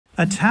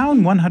A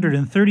town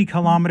 130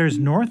 kilometers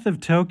north of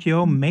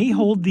Tokyo may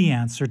hold the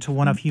answer to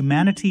one of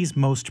humanity's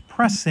most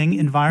pressing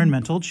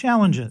environmental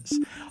challenges: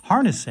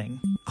 harnessing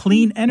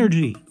clean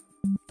energy.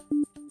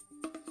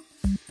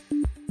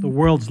 The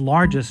world's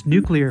largest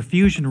nuclear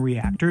fusion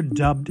reactor,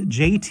 dubbed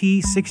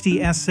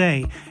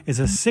JT60SA, is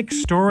a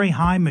 6-story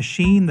high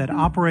machine that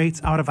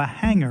operates out of a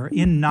hangar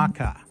in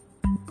Naka.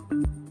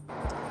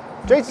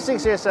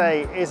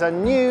 JT60SA is a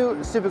new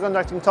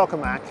superconducting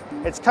tokamak.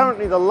 It's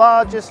currently the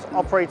largest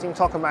operating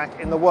tokamak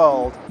in the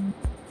world.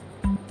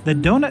 The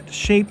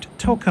donut-shaped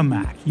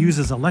tokamak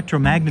uses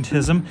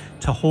electromagnetism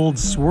to hold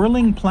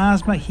swirling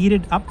plasma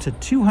heated up to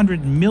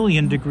 200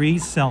 million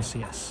degrees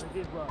Celsius.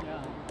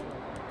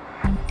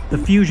 The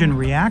fusion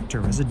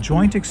reactor is a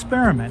joint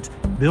experiment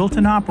built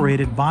and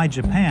operated by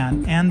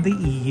Japan and the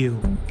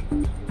EU.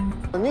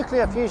 The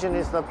nuclear fusion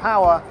is the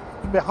power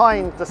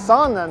behind the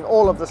sun and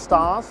all of the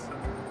stars,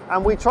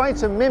 and we try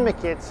to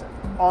mimic it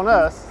on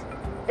Earth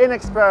in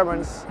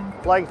experiments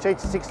like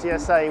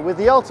JT60SA with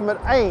the ultimate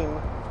aim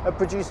of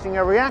producing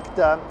a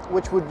reactor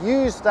which would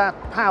use that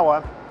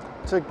power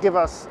to give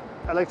us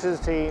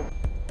electricity.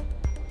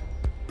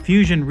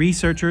 Fusion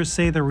researchers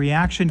say the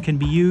reaction can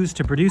be used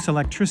to produce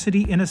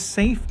electricity in a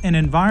safe and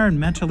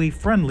environmentally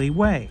friendly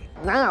way.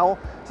 Now,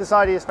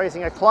 society is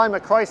facing a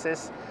climate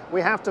crisis.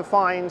 We have to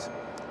find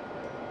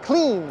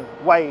clean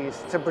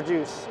ways to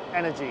produce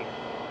energy.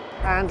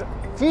 And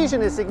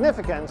fusion is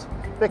significant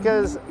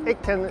because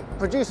it can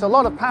produce a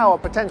lot of power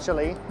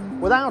potentially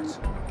without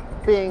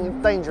being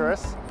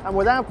dangerous and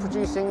without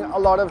producing a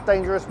lot of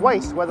dangerous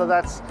waste, whether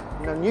that's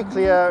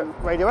nuclear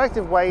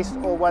radioactive waste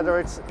or whether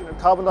it's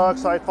carbon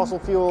dioxide, fossil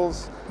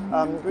fuels,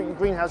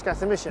 greenhouse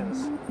gas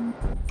emissions.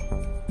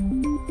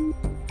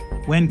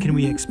 When can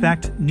we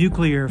expect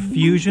nuclear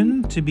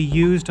fusion to be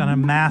used on a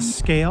mass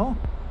scale?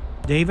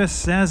 Davis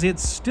says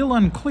it's still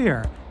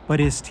unclear,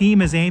 but his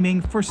team is aiming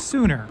for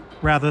sooner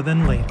rather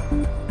than later.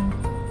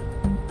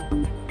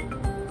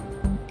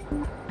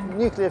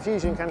 Nuclear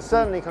fusion can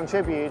certainly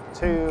contribute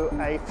to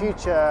a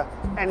future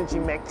energy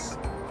mix.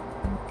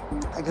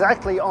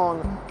 Exactly on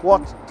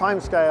what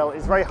timescale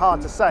is very hard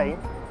to say.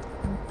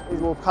 It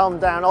will come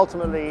down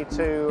ultimately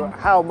to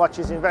how much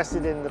is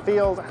invested in the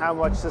field, how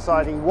much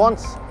society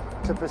wants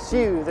to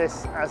pursue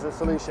this as a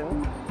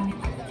solution.